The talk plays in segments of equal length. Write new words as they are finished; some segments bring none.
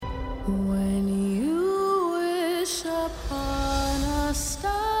When you wish upon a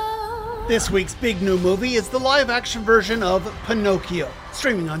star. This week's big new movie is the live-action version of Pinocchio,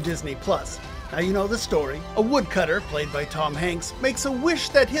 streaming on Disney+. Now you know the story. A woodcutter, played by Tom Hanks, makes a wish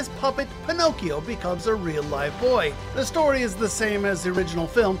that his puppet Pinocchio becomes a real live boy. The story is the same as the original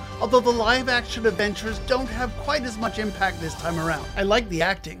film, although the live-action adventures don't have quite as much impact this time around. I like the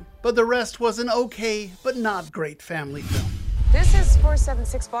acting, but the rest was an okay, but not great family film. This is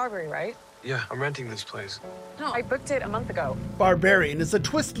 476 Barbary, right? Yeah, I'm renting this place. No, I booked it a month ago. Barbarian is a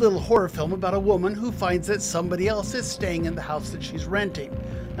twist little horror film about a woman who finds that somebody else is staying in the house that she's renting.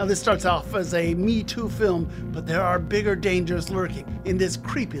 Now this starts off as a Me Too film, but there are bigger dangers lurking in this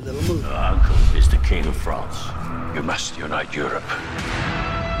creepy little movie. Your uncle is the king of France. You must unite Europe.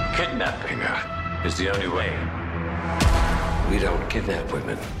 Kidnapping her is the only way. We don't kidnap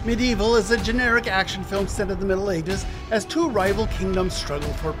women. Medieval is a generic action film set in the Middle Ages as two rival kingdoms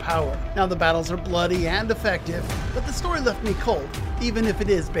struggle for power. Now the battles are bloody and effective, but the story left me cold, even if it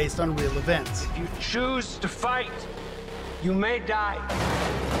is based on real events. If you choose to fight, you may die.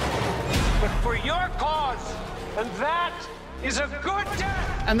 But for your cause, and that is a good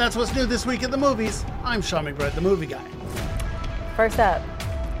death. And that's what's new this week at the movies. I'm Sean McBride, the movie guy. First up,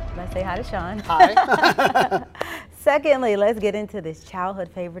 let's say hi to Sean. Hi. Secondly, let's get into this childhood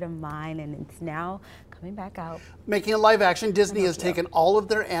favorite of mine, and it's now coming back out. Making a live action, Disney has taken all of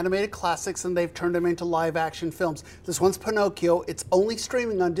their animated classics and they've turned them into live action films. This one's Pinocchio. It's only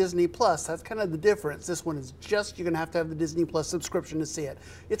streaming on Disney+. That's kind of the difference. This one is just, you're going to have the Disney+ subscription to see it.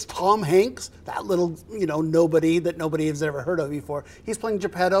 It's Tom Hanks, that little, nobody that nobody has ever heard of before. He's playing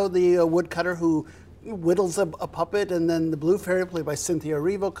Geppetto, the woodcutter who whittles a puppet, and then the Blue Fairy, played by Cynthia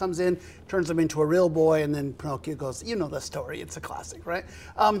Erivo, comes in, turns him into a real boy, and then Pinocchio goes, you know the story, it's a classic, right?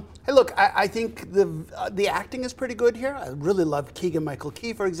 Hey, look, I think the acting is pretty good here. I really love Keegan-Michael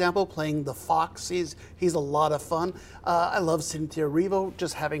Key, for example, playing the fox. He's a lot of fun. I love Cynthia Erivo.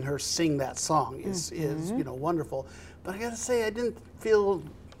 Just having her sing that song is wonderful. But I gotta say, I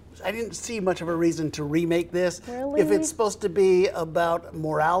didn't see much of a reason to remake this. Really? If it's supposed to be about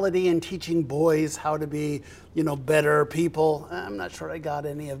morality and teaching boys how to be, better people, I'm not sure I got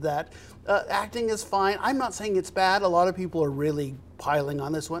any of that. Acting is fine. I'm not saying it's bad. A lot of people are really piling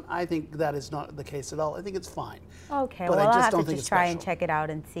on this one. I think that is not the case at all. I think it's fine. Okay, but well, I just I'll don't have to think just it's try special. and check it out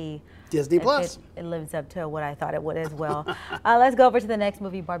and see Disney Plus. It lives up to what I thought it would as well. Let's go over to the next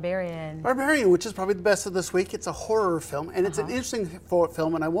movie, Barbarian. Barbarian, which is probably the best of this week. It's a horror film, and it's an interesting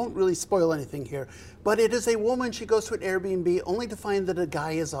film, and I won't really spoil anything here, but it is a woman, she goes to an Airbnb only to find that a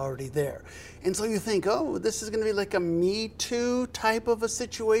guy is already there. And so you think, oh, this is going to be like a Me Too type of a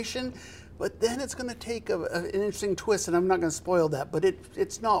situation, but then it's going to take an interesting twist, and I'm not going to spoil that, but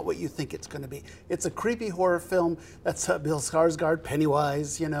it's not what you think it's going to be. It's a creepy horror film. That's Bill Skarsgård,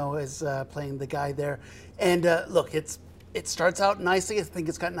 Pennywise, is playing the guy there. And look, it starts out nicely. I think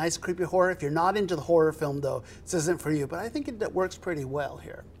it's got nice creepy horror. If you're not into the horror film, though, this isn't for you, but I think it works pretty well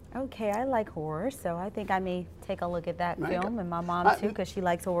here. Okay, I like horror, so I think I may take a look at that film, and my mom too, because she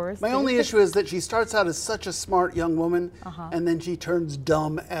likes horrors. My only issue is that she starts out as such a smart young woman, and then she turns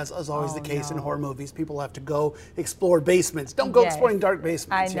dumb, as always the case in horror movies. People have to go explore basements. Don't go exploring dark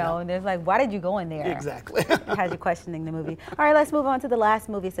basements. I know, and there's like, why did you go in there? Exactly. It has you questioning the movie. All right, let's move on to the last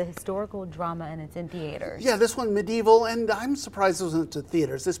movie. It's a historical drama, and it's in theaters. Yeah, this one, Medieval, and I'm surprised it wasn't to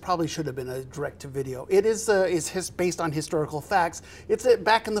theaters. This probably should have been a direct-to-video. It is based on historical facts. It's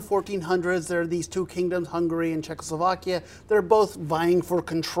back in the 1400s. There are these two kingdoms, Hungary and Czechoslovakia. They're both vying for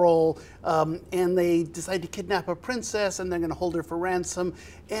control, and they decide to kidnap a princess, and they're going to hold her for ransom.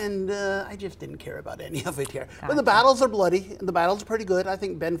 And I just didn't care about any of it here. Gotcha. But the battles are bloody, and the battles are pretty good. I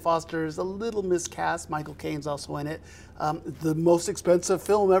think Ben Foster is a little miscast. Michael Caine's also in it. The most expensive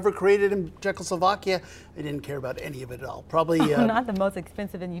film ever created in Czechoslovakia. I didn't care about any of it at all. Probably not the most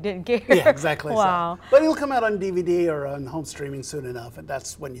expensive, and you didn't care. Yeah, exactly. Wow. So. But it'll come out on DVD or on home streaming soon enough, and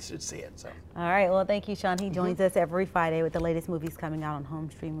that's when you should see it. So. All right. Well, thank you, Sean. He joins us every Friday with the latest movies coming out on home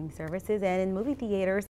streaming services and in movie theaters.